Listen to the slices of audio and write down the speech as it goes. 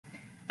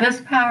This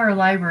Power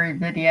Library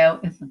video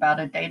is about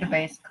a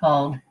database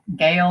called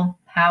Gale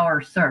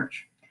Power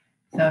Search.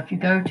 So if you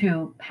go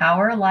to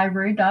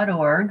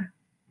powerlibrary.org,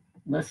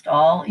 list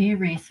all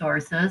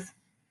e-resources,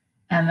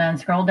 and then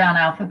scroll down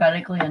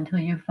alphabetically until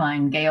you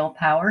find Gale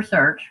Power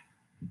Search.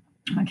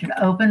 I want you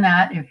to open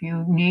that. If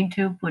you need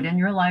to, put in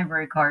your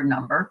library card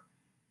number.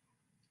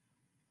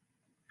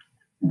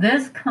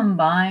 This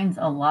combines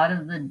a lot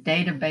of the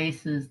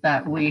databases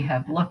that we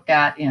have looked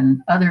at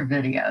in other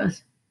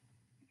videos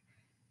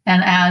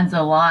and adds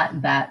a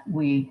lot that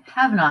we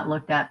have not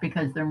looked at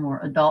because they're more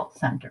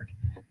adult-centered.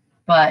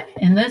 But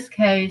in this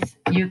case,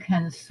 you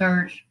can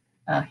search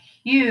a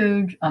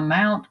huge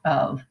amount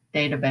of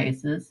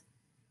databases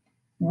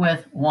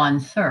with one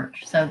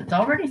search. So it's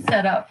already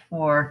set up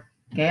for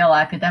Gale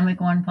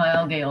Academic one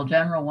file, Gale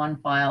General one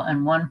file,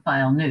 and one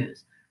file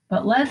news.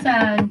 But let's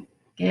add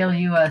Gale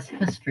US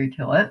History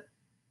to it.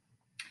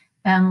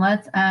 And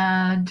let's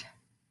add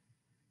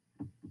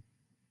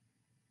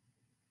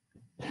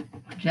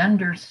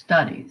Gender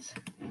Studies.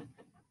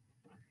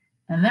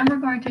 And then we're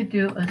going to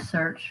do a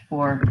search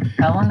for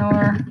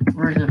Eleanor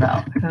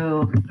Roosevelt,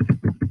 who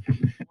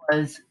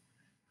was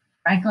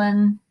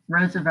Franklin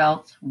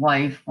Roosevelt's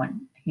wife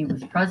when he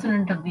was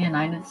president of the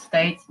United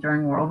States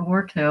during World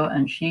War II,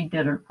 and she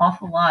did an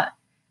awful lot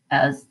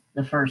as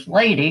the First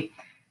Lady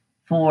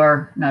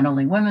for not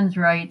only women's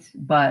rights,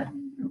 but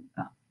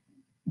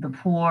the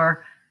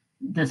poor,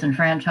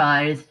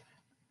 disenfranchised,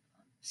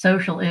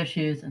 social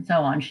issues, and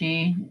so on.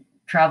 She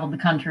traveled the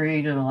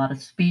country, did a lot of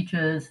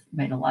speeches,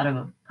 made a lot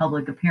of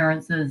public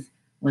appearances,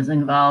 was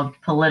involved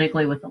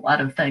politically with a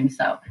lot of things.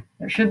 So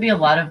there should be a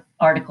lot of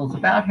articles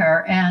about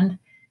her. And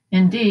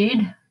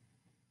indeed,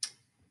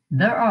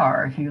 there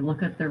are, if you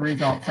look at the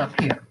results up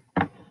here.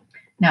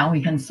 Now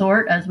we can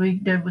sort as we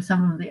did with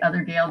some of the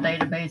other Gale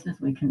databases.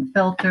 We can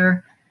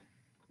filter.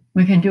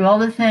 We can do all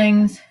the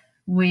things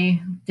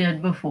we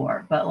did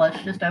before, but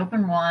let's just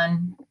open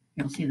one.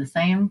 You'll see the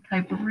same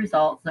type of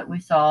results that we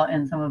saw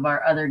in some of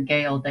our other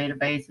Gale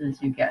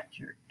databases. You get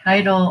your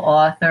title,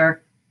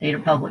 author, date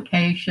of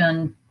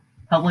publication,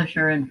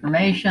 publisher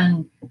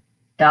information,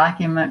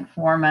 document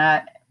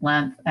format,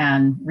 length,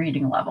 and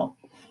reading level.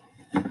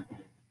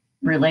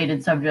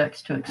 Related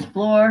subjects to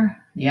explore,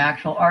 the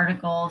actual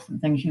articles,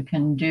 and things you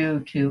can do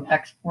to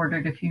export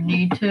it if you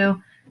need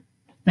to,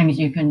 things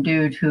you can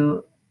do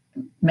to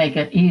make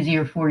it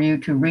easier for you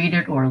to read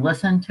it or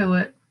listen to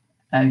it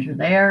as you're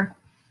there.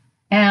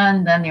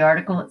 And then the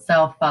article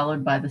itself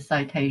followed by the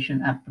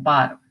citation at the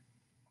bottom.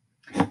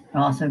 It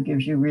also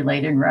gives you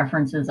related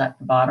references at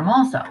the bottom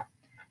also.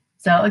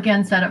 So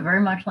again, set up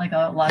very much like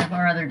a lot of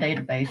our other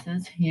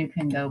databases. You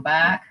can go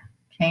back,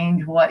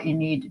 change what you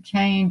need to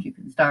change. You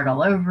can start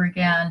all over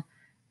again.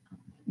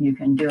 You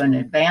can do an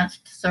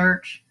advanced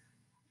search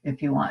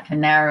if you want to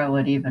narrow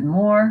it even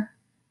more,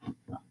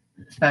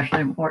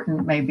 especially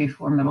important maybe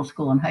for middle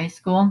school and high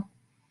school.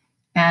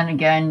 And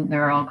again,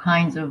 there are all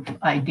kinds of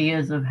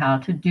ideas of how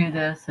to do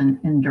this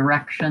and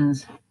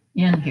directions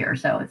in here.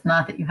 So it's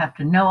not that you have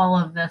to know all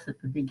of this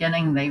at the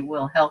beginning. They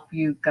will help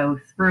you go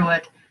through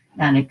it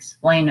and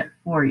explain it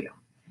for you.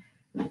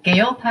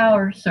 Gale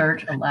Power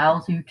Search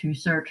allows you to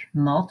search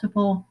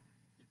multiple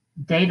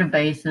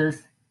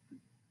databases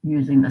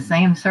using the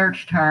same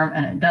search term,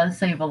 and it does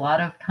save a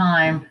lot of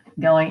time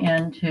going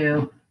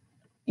into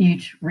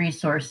each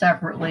resource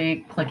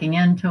separately, clicking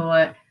into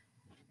it,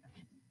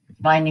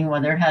 finding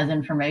whether it has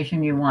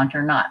information you want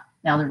or not.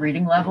 Now, the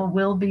reading level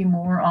will be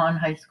more on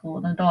high school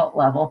and adult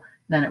level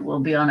than it will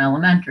be on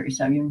elementary.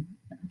 So you,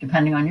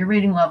 depending on your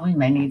reading level, you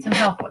may need some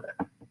help with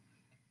it.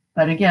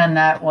 But again,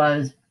 that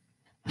was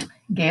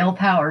Gale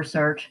Power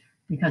Search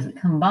because it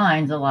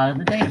combines a lot of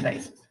the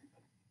databases.